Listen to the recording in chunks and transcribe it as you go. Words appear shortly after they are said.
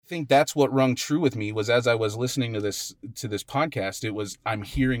think that's what rung true with me was as I was listening to this podcast, it was, I'm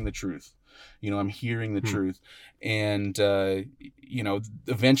hearing the truth. I'm hearing the truth. And,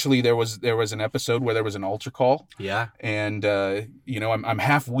 eventually there was an episode where there was an altar call. Yeah. And, I'm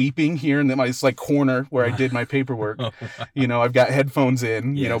half weeping here in this like corner where I did my paperwork. I've got headphones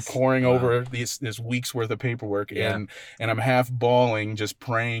in, pouring over this week's worth of paperwork. Yeah. And I'm half bawling, just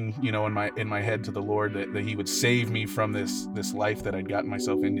praying, in my head to the Lord that he would save me from this life that I'd gotten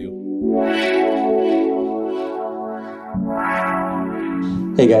myself into.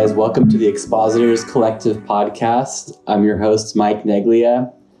 Hey guys, welcome to the Expositors Collective podcast. I'm your host, Mike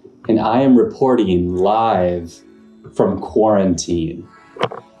Neglia, and I am reporting live from quarantine.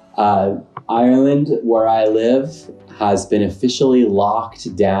 Ireland, where I live, has been officially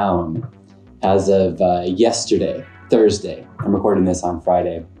locked down as of yesterday, Thursday. I'm recording this on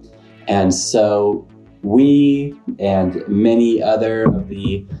Friday. And so we and many other of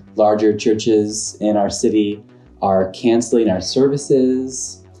the larger churches in our city are canceling our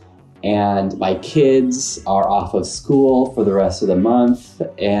services, and my kids are off of school for the rest of the month.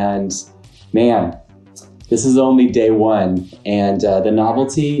 And man, this is only day one, and the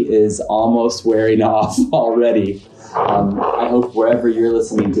novelty is almost wearing off already. I hope wherever you're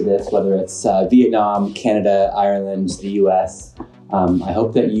listening to this, whether it's Vietnam, Canada, Ireland, the US, I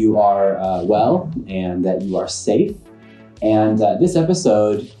hope that you are well and that you are safe. And this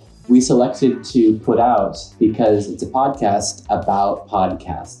episode we selected to put out because it's a podcast about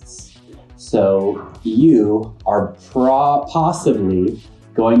podcasts. So you are possibly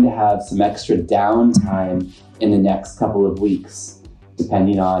going to have some extra downtime in the next couple of weeks,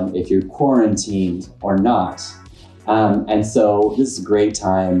 depending on if you're quarantined or not. And so this is a great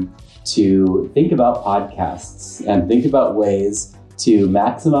time to think about podcasts and think about ways to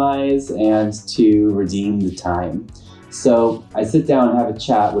maximize and to redeem the time. So I sit down and have a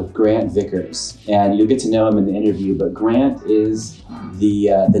chat with Grant Vickers, and you'll get to know him in the interview, but Grant is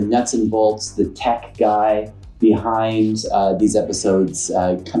the nuts and bolts, the tech guy behind these episodes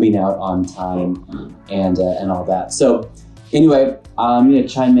coming out on time and all that. So anyway, I'm going to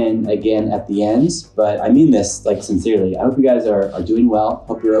chime in again at the end, but I mean this like sincerely. I hope you guys are doing well.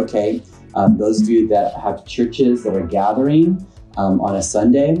 Hope you're okay. Those of you that have churches that are gathering on a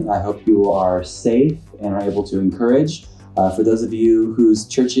Sunday, I hope you are safe and are able to encourage. For those of you whose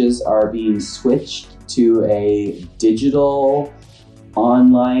churches are being switched to a digital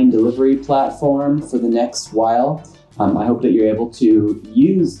online delivery platform for the next while, I hope that you're able to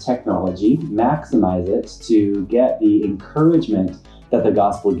use technology, maximize it to get the encouragement that the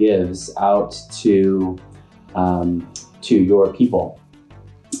gospel gives out to your people.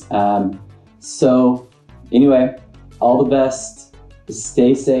 So anyway, all the best,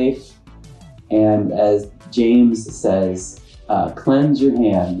 stay safe, and as James says, cleanse your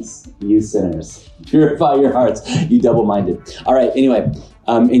hands, you sinners. Purify your hearts, you double-minded. All right, anyway,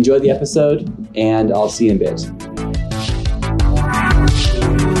 enjoy the episode, and I'll see you in a bit.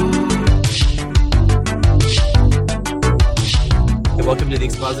 Hey, welcome to the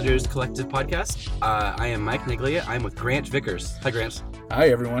Expositors Collective podcast. I am Mike Neglia. I'm with Grant Vickers. Hi, Grant. Hi,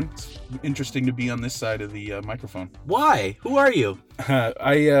 everyone. It's interesting to be on this side of the microphone. Why? Who are you?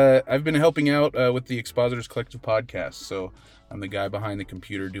 I've been helping out with the Expositors Collective podcast, so I'm the guy behind the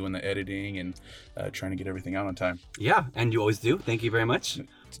computer doing the editing and trying to get everything out on time. Yeah, and you always do. Thank you very much.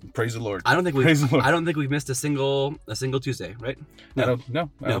 Praise the Lord. I don't think we've missed a single Tuesday, right? No.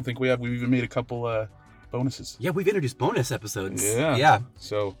 I don't think we have. We've even made a couple bonuses. Yeah, we've introduced bonus episodes. Yeah.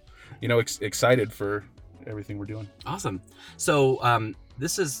 So, excited for everything we're doing. Awesome. So,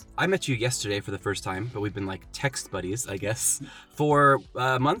 I met you yesterday for the first time, but we've been like text buddies, I guess, for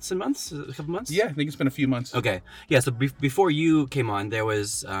months and months, a couple months? Yeah, I think it's been a few months. Okay. Yeah, so before you came on, there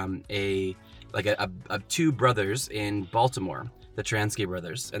was two brothers in Baltimore, the Transky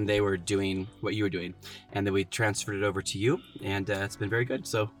brothers, and they were doing what you were doing. And then we transferred it over to you, and it's been very good.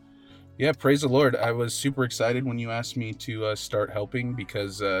 So yeah, praise the Lord. I was super excited when you asked me to start helping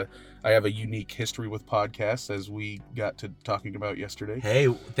because I have a unique history with podcasts, as we got to talking about yesterday.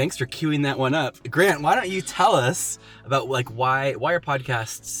 Hey, thanks for queuing that one up. Grant, why don't you tell us about why are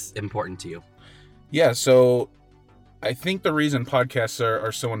podcasts important to you? Yeah, so I think the reason podcasts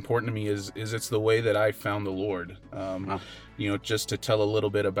are so important to me is it's the way that I found the Lord. Just to tell a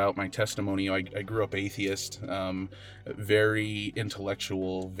little bit about my testimony, I grew up atheist, very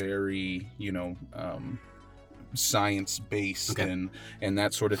intellectual, very, science-based, okay, and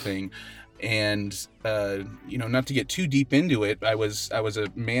that sort of thing. And, not to get too deep into it, I was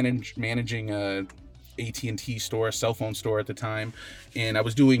managing a AT&T store, a cell phone store at the time, and I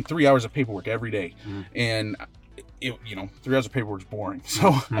was doing 3 hours of paperwork every day. Mm-hmm. And 3 hours of paperwork is boring.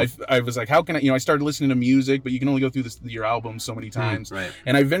 So I was like, how can I, I started listening to music, but you can only go through your albums so many times. Right.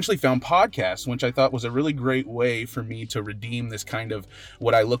 And I eventually found podcasts, which I thought was a really great way for me to redeem this kind of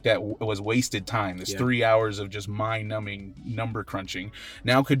what I looked at was wasted time. This 3 hours of just mind-numbing number crunching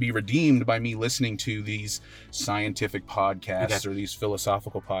now could be redeemed by me listening to these scientific podcasts or these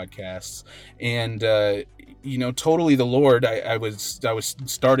philosophical podcasts. And, totally the Lord, I was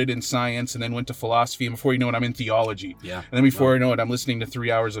started in science and then went to philosophy. And before you know it, I'm in theology. Yeah. And then before I know it, I'm listening to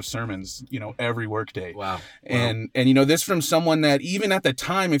 3 hours of sermons, every workday. Wow. And this from someone that even at the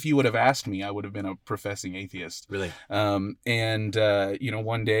time, if you would have asked me, I would have been a professing atheist. Really? One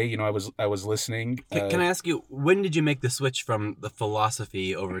day, I was listening. Can I ask you, when did you make the switch from the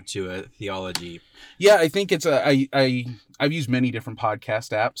philosophy over to a theology? Yeah, I think it's I've used many different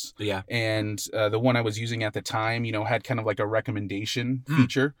podcast apps. Yeah. And the one I was using at the time, had kind of like a recommendation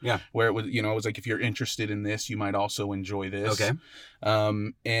feature. Yeah. Where it was, it was like, if you're interested in this, you might also enjoy this. Okay.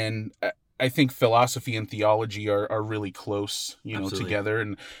 And I think philosophy and theology are really close, Absolutely.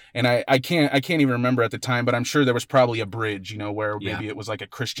 together. And I can't even remember at the time, but I'm sure there was probably a bridge, where maybe it was like a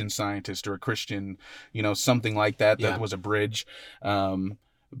Christian Scientist or a Christian, something like that. That was a bridge.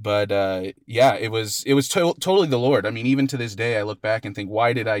 But it was totally the Lord. I mean, even to this day, I look back and think,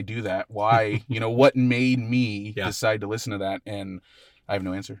 why did I do that? Why, what made me decide to listen to that? And I have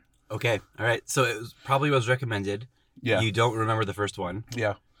no answer. Okay. All right. So it was recommended. Yeah. You don't remember the first one.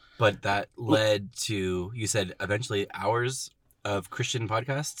 Yeah. But that led to, you said, eventually hours of Christian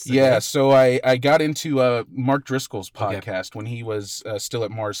podcasts? Yeah, so I got into Mark Driscoll's podcast when he was still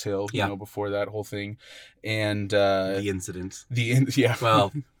at Mars Hill, before that whole thing. And the incident.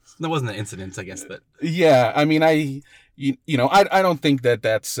 Well, that wasn't an incident, I guess, but yeah, I mean, I don't think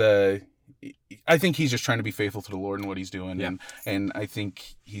that's I think he's just trying to be faithful to the Lord and what he's doing, and I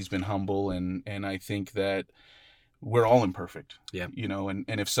think he's been humble, and I think that we're all imperfect. Yeah. And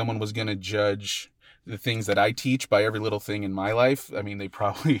if someone was going to judge the things that I teach by every little thing in my life, I mean, I'd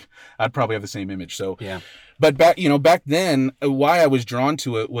probably have the same image. So, but back then, why I was drawn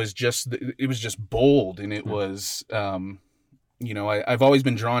to it was just bold. And it was, I've always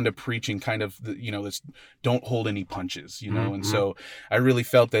been drawn to preaching kind of, this don't hold any punches, and so I really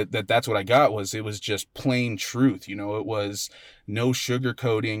felt that that's what I got it was just plain truth. It was no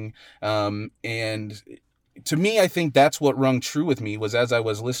sugarcoating. And to me, I think that's what rung true with me was as I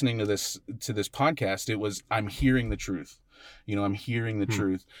was listening to this podcast, it was, I'm hearing the truth. I'm hearing the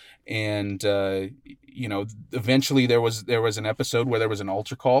truth. And, eventually there was an episode where there was an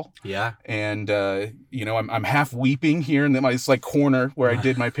altar call. Yeah. And, I'm half weeping here in my corner where I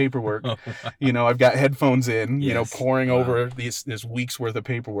did my paperwork. I've got headphones in, pouring over this week's worth of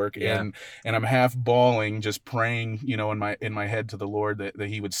paperwork. Yeah. And I'm half bawling, just praying, in my head to the Lord that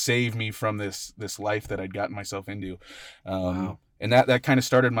he would save me from this life that I'd gotten myself into. Wow. And that kind of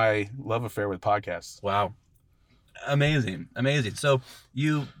started my love affair with podcasts. Wow. Amazing. So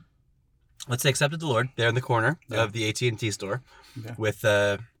you, let's say, accepted the Lord there in the corner of the AT&T store with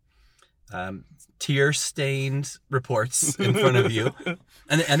tear-stained reports in front of you.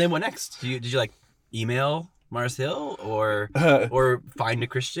 And then what next? Did you email Mars Hill or find a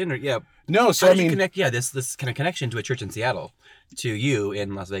Christian or No, so how do you connect this kind of connection to a church in Seattle to you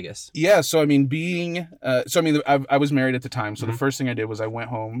in Las Vegas? Yeah, so I mean I was married at the time, so the first thing I did was I went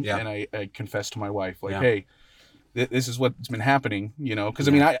home and I confessed to my wife hey, this is what's been happening, because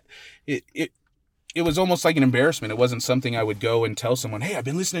I mean, it was almost like an embarrassment. It wasn't something I would go and tell someone, hey, I've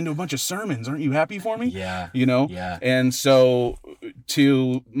been listening to a bunch of sermons. Aren't you happy for me? Yeah. Yeah. And so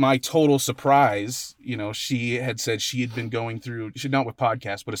to my total surprise, she had said she had been going through, not with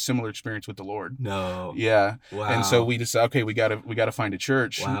podcasts, but a similar experience with the Lord. No. Yeah. Wow. And so we decided, okay, we gotta find a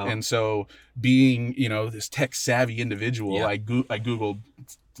church. Wow. And so being, this tech savvy individual, I Googled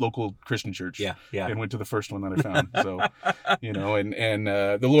local Christian church and went to the first one that I found. So, and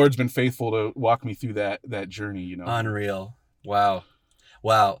the Lord's been faithful to walk me through that journey, Unreal. Wow.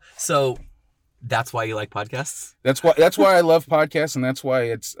 So that's why you like podcasts? That's why I love podcasts, and that's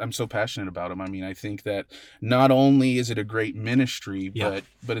why I'm so passionate about them. I mean, I think that not only is it a great ministry,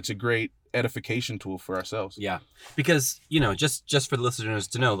 but it's a great edification tool for ourselves. Yeah. Because, just for the listeners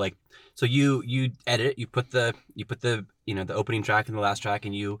to know, so you edit, you put the the opening track and the last track,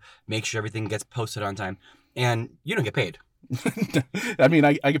 and you make sure everything gets posted on time, and you don't get paid. I mean,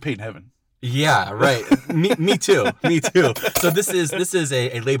 I get paid in heaven. Yeah, right. me too. So this is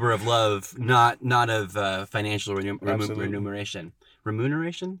a labor of love, not of financial remuneration.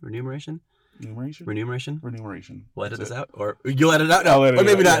 Remuneration? Remuneration. We'll edit this out, or you'll edit it out? I'll edit or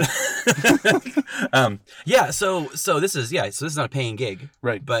maybe it not. Yeah. So this is not a paying gig,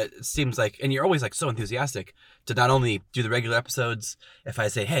 right? But it seems like, and you're always like so enthusiastic to not only do the regular episodes. If I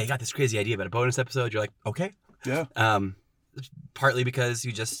say, hey, I got this crazy idea about a bonus episode, you're like, okay. Yeah. Partly because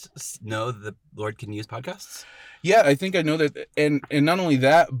you just know that the Lord can use podcasts. Yeah, I think I know that, and not only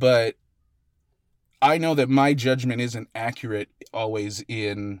that, but I know that my judgment isn't accurate always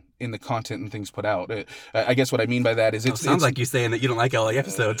in the content and things put out. I guess what I mean by that is it sounds like you saying that you don't like LA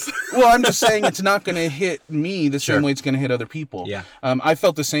episodes. Well, I'm just saying it's not going to hit me the same way it's going to hit other people. Yeah. I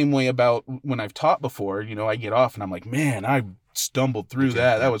felt the same way about when I've taught before. You know, I get off and I'm like, man, I stumbled through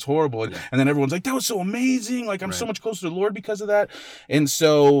that. That was horrible. And then everyone's like, that was so amazing. Like, I'm so much closer to the Lord because of that. And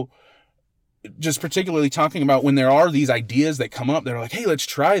so, just particularly talking about when there are these ideas that come up, they're like, hey, let's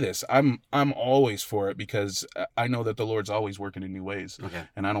try this. I'm always for it because I know that the Lord's always working in new ways. Okay.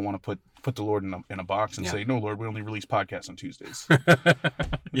 And I don't want to put the Lord in a box and say, no, Lord, we only release podcasts on Tuesdays.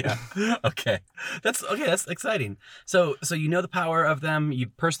 Yeah. Okay. That's exciting. So you know the power of them. You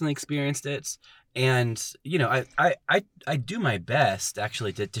personally experienced it. And, you know, I do my best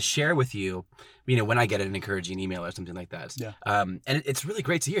actually to share with you, you know, when I get an encouraging email or something like that. Yeah. And it's really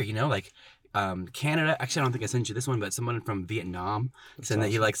great to hear, you know, like, Canada, actually I don't think I sent you this one, but someone from Vietnam saying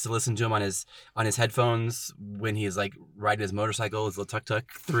that he likes to listen to him on his headphones when he's like riding his motorcycle, his little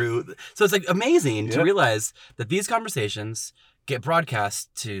tuk-tuk through. So it's like amazing to realize that these conversations get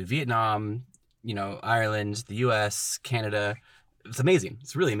broadcast to Vietnam, you know, Ireland, the US, Canada. It's amazing.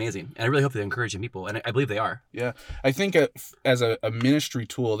 It's really amazing. And I really hope they're encouraging people. And I believe they are. Yeah. I think as a ministry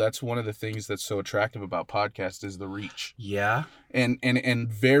tool, that's one of the things that's so attractive about podcasts is the reach. Yeah. And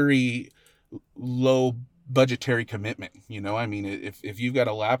very low budgetary commitment. You know, I mean, if you've got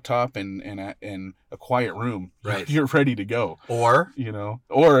a laptop and a quiet room, right, you're ready to go. Or, you know,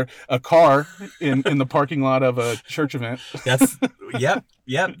 or a car in the parking lot of a church event. That's yep.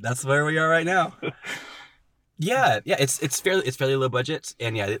 That's where we are right now. Yeah, it's fairly low budget,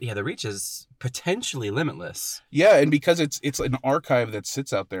 and the reach is potentially limitless. Yeah, and because it's an archive that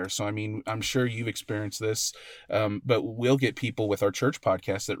sits out there. So I mean, I'm sure you've experienced this, but we'll get people with our church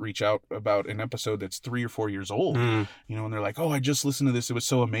podcast that reach out about an episode that's 3 or 4 years old. You know, and they're like, "Oh, I just listened to this; it was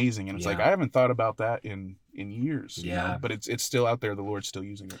so amazing." And it's like, I haven't thought about that in years. Yeah, you know? But it's still out there. The Lord's still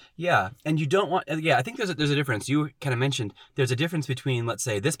using it. Yeah, and you don't want. Yeah, I think there's a difference. You kind of mentioned there's a difference between, let's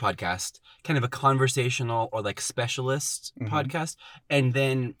say, this podcast, kind of a conversational or like specialist podcast, and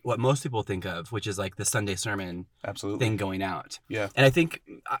then what most people think of, which is like the Sunday sermon thing going out. Yeah, and I think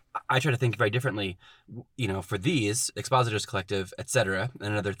I try to think very differently. You know, for these Expositors Collective, etc.,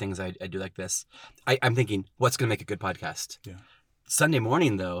 and other things I do like this, I'm thinking, what's going to make a good podcast? Yeah. Sunday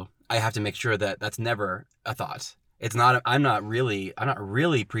morning, though, I have to make sure that that's never a thought. It's not. I'm not really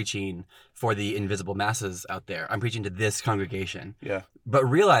preaching for the invisible masses out there. I'm preaching to this congregation. Yeah. But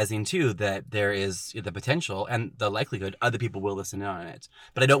realizing too that there is the potential and the likelihood other people will listen in on it.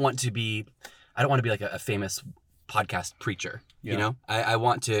 But I don't want to be like a famous podcast preacher. Yeah. You know, I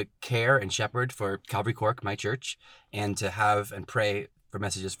want to care and shepherd for Calvary Cork, my church, and to have and pray for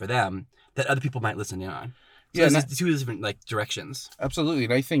messages for them that other people might listen in on. So there's two different like directions. Absolutely,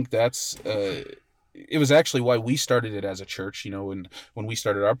 and I think that's it was actually why we started it as a church. You know, and when we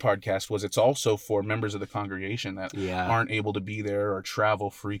started our podcast, was it's also for members of the congregation that aren't able to be there or travel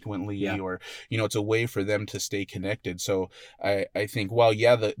frequently, or you know, it's a way for them to stay connected. So I think while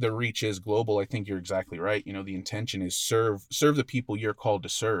the reach is global, I think you're exactly right. You know, the intention is serve the people you're called to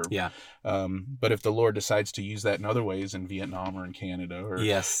serve. Yeah. But if the Lord decides to use that in other ways in Vietnam or in Canada or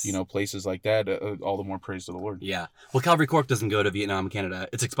you know, places like that, all the more praise to the Lord. Yeah. Well, Calvary Cork doesn't go to Vietnam, Canada.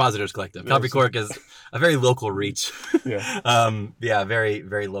 It's Expositors Collective. Calvary Cork is a very local reach. Yeah. Very,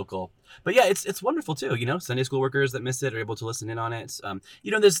 very local. But yeah, it's wonderful too. You know, Sunday school workers that miss it are able to listen in on it.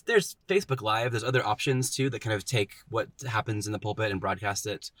 You know, there's Facebook Live. There's other options too that kind of take what happens in the pulpit and broadcast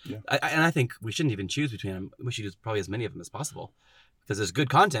it. Yeah. And I think we shouldn't even choose between them. We should use probably as many of them as possible because there's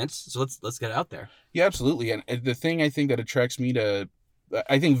good content. So let's get it out there. Yeah, absolutely. And the thing I think that attracts me to,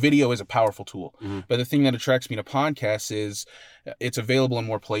 I think video is a powerful tool, but the thing that attracts me to podcasts is it's available in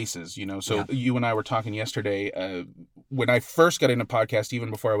more places, you know? So you and I were talking yesterday, when I first got into podcast, even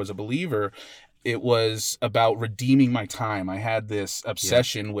before I was a believer, it was about redeeming my time. I had this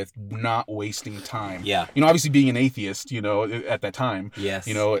obsession with not wasting time. Yeah. You know, obviously being an atheist, you know, at that time, yes,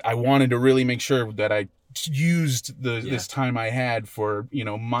 you know, I wanted to really make sure that I used this time I had for,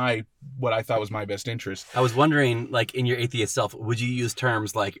 what I thought was my best interest. I was wondering, like, in your atheist self, would you use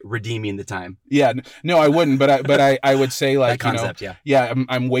terms like redeeming the time? Yeah, no, I wouldn't, but I would say, like, that concept,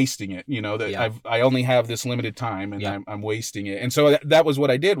 I'm wasting it, that I only have this limited time, and I'm wasting it. And so that was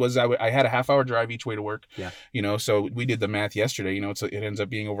what I did, was I had a half-hour drive each way to work. So we did the math yesterday, it ends up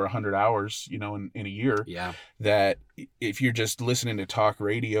being over 100 hours, in a year. That if you're just listening to talk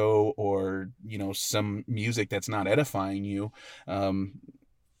radio or, some music that's not edifying you,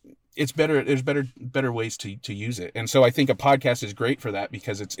 it's better. There's better ways to use it. And so I think a podcast is great for that,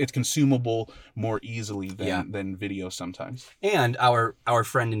 because it's consumable more easily than video sometimes. And our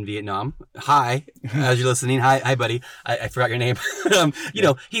friend in Vietnam, hi, as you're listening, hi buddy. I forgot your name.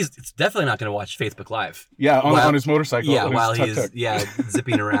 He's definitely not going to watch Facebook Live. Yeah, on his motorcycle. Yeah, while he's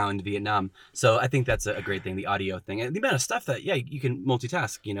zipping around Vietnam. So I think that's a great thing, the audio thing, and the amount of stuff that you can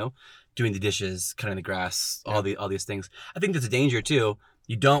multitask. Doing the dishes, cutting the grass, all these things. I think that's a danger too.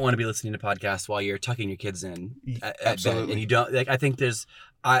 You don't want to be listening to podcasts while you're tucking your kids in at bed. And you don't, like, I think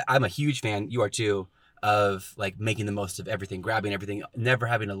I'm a huge fan, you are too, of like making the most of everything, grabbing everything, never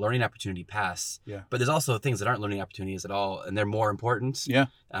having a learning opportunity pass. Yeah. But there's also things that aren't learning opportunities at all, and they're more important. Yeah.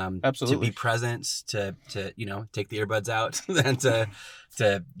 Absolutely. To be present, to take the earbuds out and to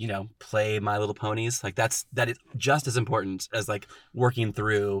play My Little Ponies. Like that is just as important as like working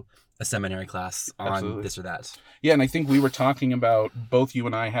through a seminary class on this or that. Yeah, and I think we were talking about, both you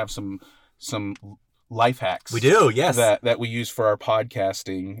and I have some life hacks. We do, yes. That we use for our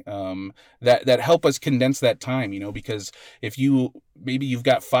podcasting, that help us condense that time, because if maybe you've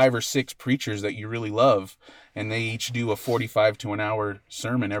got 5 or 6 preachers that you really love, and they each do a 45 to an hour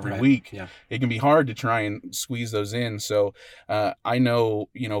sermon every week, it can be hard to try and squeeze those in. So I know,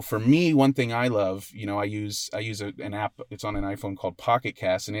 for me, one thing I love, I use an app, it's on an iPhone, called Pocket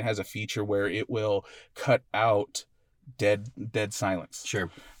Cast, and it has a feature where it will cut out dead silence. Sure.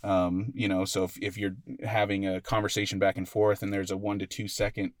 So if you're having a conversation back and forth and there's a 1 to 2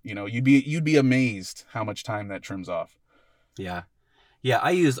 second, you'd be amazed how much time that trims off. Yeah,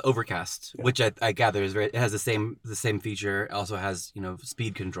 I use Overcast, which I gather it has the same feature. It also has,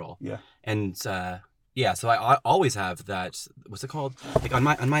 speed control. Yeah. And so I always have that. What's it called? Like on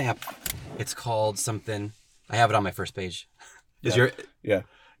my app, it's called something. I have it on my first page.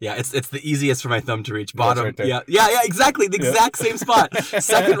 Yeah, it's the easiest for my thumb to reach. Bottom. Right there. Yeah, exactly. The exact same spot.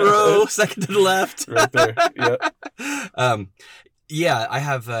 Second row, second to the left. Right there. Yeah. I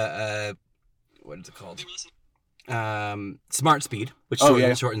have what is it called? Smart Speed, which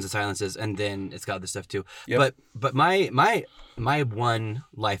shortens the silences, and then it's got other stuff too. Yep. But my one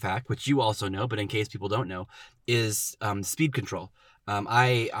life hack, which you also know, but in case people don't know, is speed control.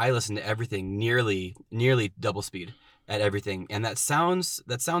 I listen to everything nearly double speed at everything, and that sounds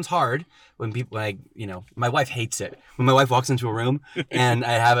hard when my wife hates it. When my wife walks into a room and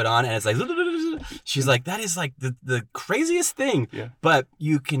I have it on and it's like, she's like, that is like the craziest thing. Yeah. But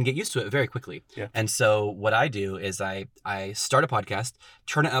you can get used to it very quickly. Yeah. And so what I do is I start a podcast,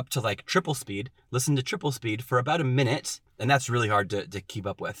 turn it up to like triple speed, listen to triple speed for about a minute. And that's really hard to keep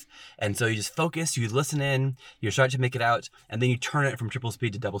up with. And so you just focus, you listen in, you start to make it out, and then you turn it from triple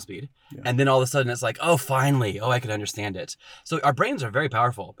speed to double speed. Yeah. And then all of a sudden it's like, finally, I can understand it. So our brains are very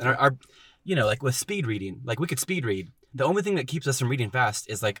powerful. And our like with speed reading, like we could speed read. The only thing that keeps us from reading fast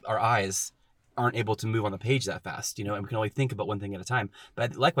is like our eyes aren't able to move on the page that fast, and we can only think about one thing at a time.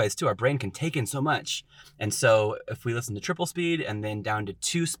 But likewise too, our brain can take in so much. And so if we listen to triple speed and then down to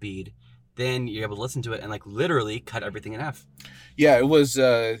 2 speed, then you're able to listen to it and like literally cut everything in half. Yeah, it was.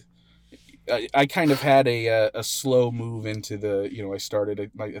 I kind of had a slow move into the. I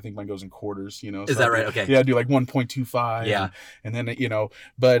started. I think mine goes in quarters. Is that right? Okay. Yeah, I do like 1.25. Yeah. And then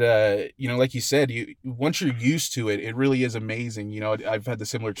but like you said, once you're used to it, it really is amazing. I've had the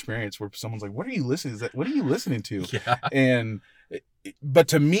similar experience where someone's like, "What are you listening? What are you listening to?" Yeah. And. But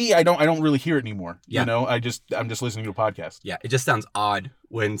to me, I don't really hear it anymore. Yeah. I'm just listening to a podcast. Yeah, it just sounds odd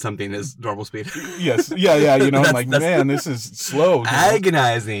when something is normal speed. Yes. Yeah. I'm like, man, this is slow.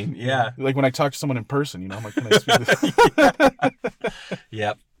 Agonizing. Yeah. Like when I talk to someone in person, I'm like, can I speed this?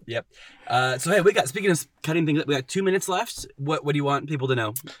 Yep. So hey, speaking of cutting things, we got 2 minutes left. What do you want people to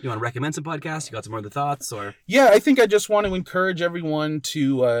know? You want to recommend some podcasts? You got some more of the thoughts, or? Yeah, I think I just want to encourage everyone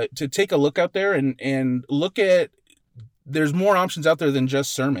to take a look out there and look at. There's more options out there than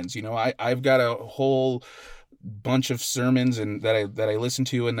just sermons. I've got a whole bunch of sermons and that I listen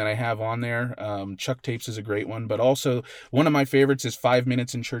to and that I have on there. Chuck Tapes is a great one, but also one of my favorites is 5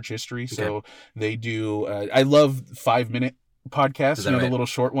 Minutes in Church History. So they do. I love 5 minute podcasts, Is that the right? little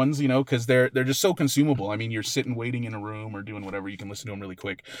short ones, because they're just so consumable. I mean, you're sitting waiting in a room or doing whatever, you can listen to them really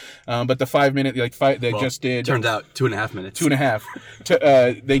quick. But the 5 minute, they just did. Turns out 2.5 minutes.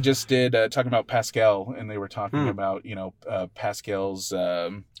 2.5. They just did talking about Pascal, and they were talking about Pascal's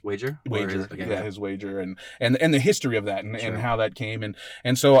wager. His wager, and the history of that, and how that came,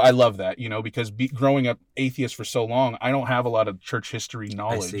 and so I love that, because growing up atheist for so long, I don't have a lot of church history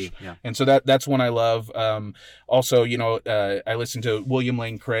knowledge. I see, yeah. And so that's one I love. Also, I listen to William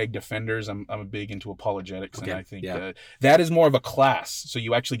Lane Craig Defenders. I'm a big into apologetics, and I think that is more of a class. So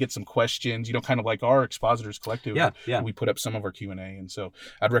you actually get some questions, kind of like our Expositors Collective. Yeah. We put up some of our Q&A, and so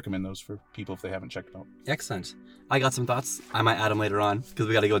I'd recommend those for people if they haven't checked them out. Excellent. I got some thoughts. I might add them later on because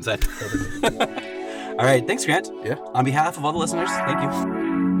we got to go inside. All right. Thanks, Grant. Yeah. On behalf of all the listeners, thank you.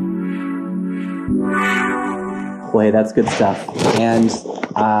 Well, hey, that's good stuff. And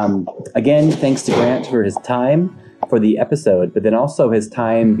again, thanks to Grant for his time for the episode, but then also his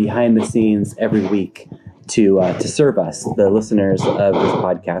time behind the scenes every week to serve us, the listeners of this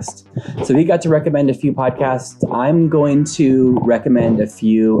podcast. So he got to recommend a few podcasts. I'm going to recommend a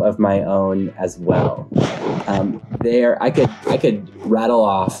few of my own as well. I could rattle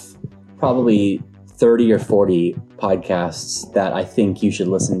off probably 30 or 40 podcasts that I think you should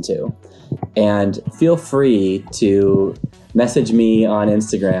listen to. And feel free to message me on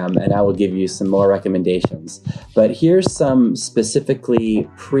Instagram and I will give you some more recommendations. But here's some specifically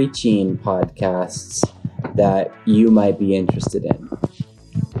preaching podcasts that you might be interested in.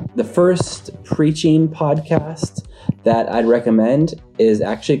 The first preaching podcast that I'd recommend is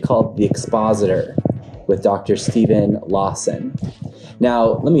actually called The Expositor with Dr. Stephen Lawson.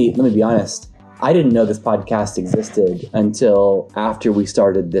 Now, let me be honest. I didn't know this podcast existed until after we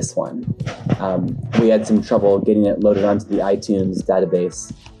started this one. We had some trouble getting it loaded onto the iTunes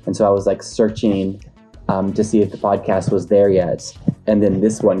database. And so I was searching to see if the podcast was there yet. And then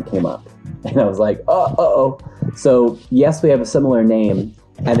this one came up. And I was like, uh-oh. So yes, we have a similar name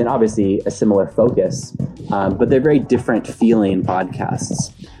and then obviously a similar focus, but they're very different feeling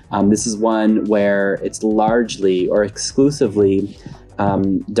podcasts. This is one where it's largely or exclusively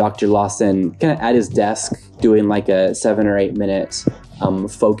Dr. Lawson kind of at his desk doing a 7 or 8 minute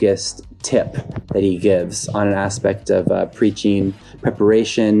focused tip that he gives on an aspect of preaching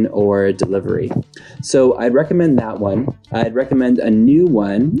preparation or delivery. So I'd recommend that one. I'd recommend a new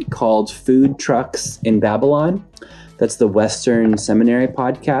one called Food Trucks in Babylon. That's the Western Seminary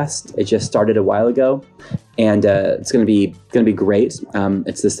podcast. It just started a while ago, and it's going to be great.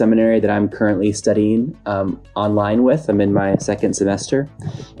 It's the seminary that I'm currently studying online with. I'm in my second semester,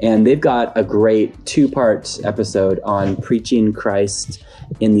 and they've got a great 2-part episode on preaching Christ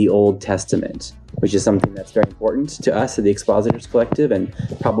in the Old Testament, which is something that's very important to us at the Expositors Collective and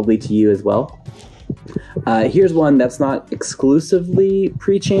probably to you as well. Here's one that's not exclusively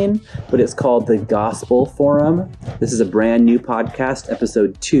preaching, but it's called The Gospel Forum. This is a brand new podcast.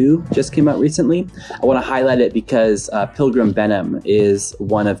 Episode 2 just came out recently. I want to highlight it because Pilgrim Benham is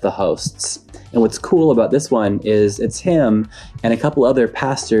one of the hosts. And what's cool about this one is it's him and a couple other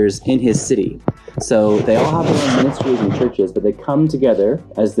pastors in his city. So they all have their own ministries and churches, but they come together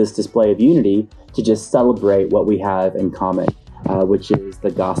as this display of unity to just celebrate what we have in common, which is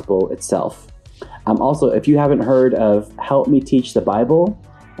the gospel itself. Also, if you haven't heard of Help Me Teach the Bible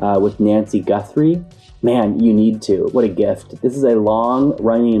with Nancy Guthrie, man, you need to. What a gift. This is a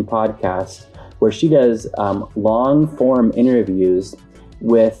long-running podcast where she does long-form interviews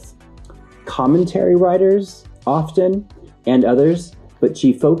with commentary writers often and others, but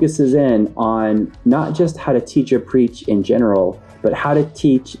she focuses in on not just how to teach or preach in general, but how to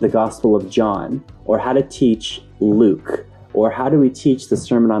teach the Gospel of John, or how to teach Luke, or how do we teach the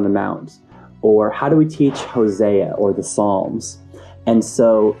Sermon on the Mount, or how do we teach Hosea or the Psalms. And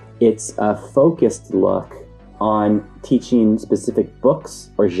so it's a focused look on teaching specific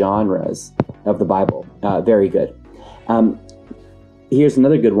books or genres of the Bible. Very good. Here's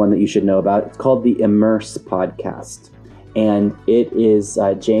another good one that you should know about. It's called the Immerse Podcast. And it is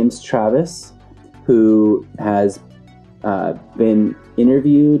James Travis, who has been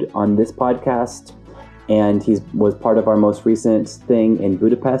interviewed on this podcast, and he was part of our most recent thing in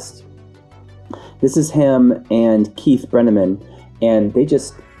Budapest. This is him and Keith Brenneman, and they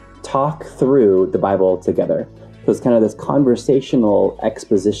just talk through the Bible together. So it's kind of this conversational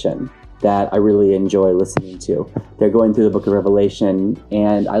exposition that I really enjoy listening to. They're going through the book of Revelation,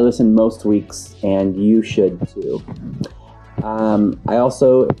 and I listen most weeks, and you should too. I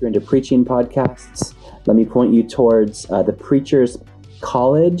also, if you're into preaching podcasts, let me point you towards the Preacher's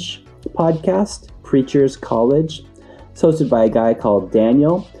College podcast, Preacher's College. It's hosted by a guy called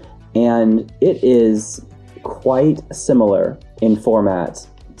Daniel, and it is quite similar in format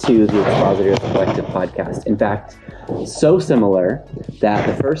to the Expositors Collective podcast. In fact, so similar that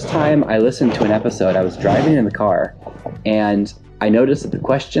the first time I listened to an episode, I was driving in the car and I noticed that the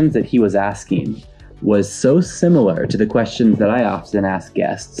questions that he was asking was so similar to the questions that I often ask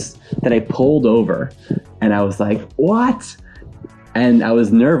guests that I pulled over and I was like, what? And I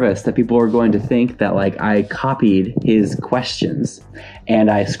was nervous that people were going to think that like I copied his questions.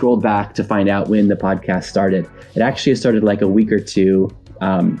 And I scrolled back to find out when the podcast started. It actually started like a week or two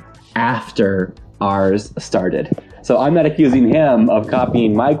after ours started. So I'm not accusing him of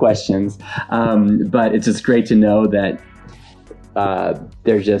copying my questions, but it's just great to know that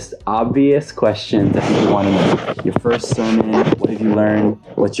they're just obvious questions that people want to know. Your first sermon, what have you learned?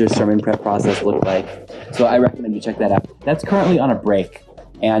 What's your sermon prep process look like? So I recommend you check that out. That's currently on a break,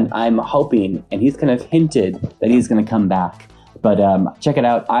 and I'm hoping, and he's kind of hinted that he's going to come back. But check it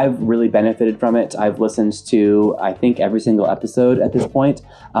out. I've really benefited from it. I've listened to, I think, every single episode at this point.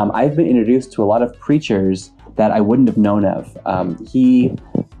 I've been introduced to a lot of preachers that I wouldn't have known of. He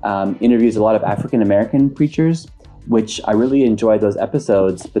interviews a lot of African-American preachers, which I really enjoy those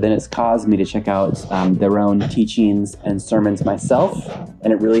episodes, but then it's caused me to check out their own teachings and sermons myself,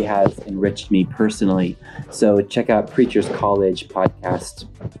 and it really has enriched me personally. So check out Preachers College podcast.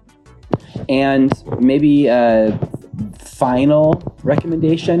 And maybe final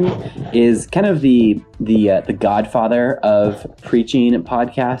recommendation is kind of the godfather of preaching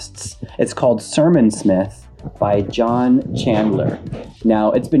podcasts. It's called Sermonsmith by John Chandler.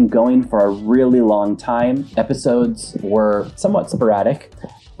 Now, it's been going for a really long time. Episodes were somewhat sporadic,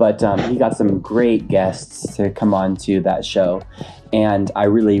 but he got some great guests to come on to that show, and I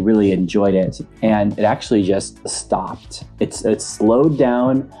really, really enjoyed it. And it actually just stopped. It slowed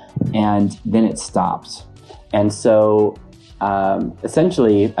down, and then it stopped. And so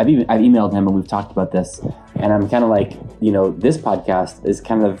essentially, I've emailed him and we've talked about this, and I'm kind of like, this podcast is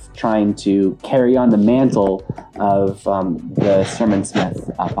kind of trying to carry on the mantle of the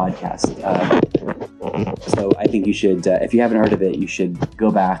Sermonsmith podcast. So I think you should, if you haven't heard of it, you should go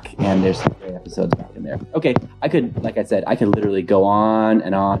back, and there's some great episodes back in there. Okay, I could literally go on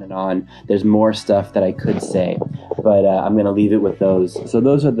and on and on. There's more stuff that I could say, but I'm going to leave it with those. So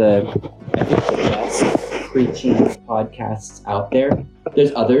those are the best preaching podcasts out there.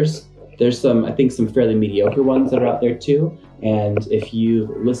 There's others. There's some fairly mediocre ones that are out there too. And if you've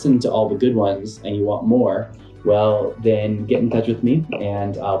listened to all the good ones and you want more, well, then get in touch with me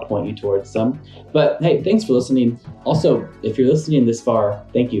and I'll point you towards some. But hey, thanks for listening. Also, if you're listening this far,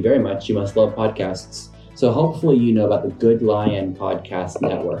 thank you very much. You must love podcasts. So hopefully you know about the Good Lion Podcast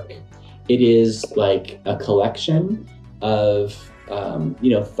Network. It is like a collection of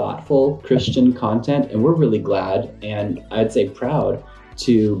thoughtful Christian content, and we're really glad and I'd say proud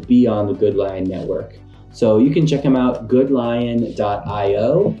to be on the Good Lion Network. So you can check them out,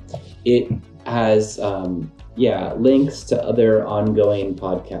 goodlion.io. It has links to other ongoing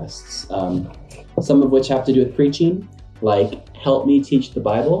podcasts, some of which have to do with preaching, like Help Me Teach the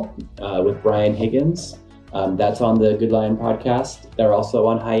Bible with Brian Higgins. That's on the Good Lion podcast. They're also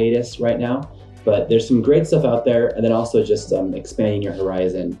on hiatus right now. But there's some great stuff out there, and then also just expanding your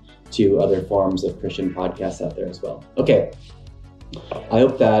horizon to other forms of Christian podcasts out there as well. Okay, I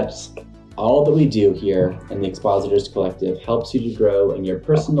hope that all that we do here in the Expositors Collective helps you to grow in your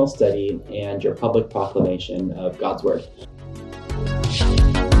personal study and your public proclamation of God's Word.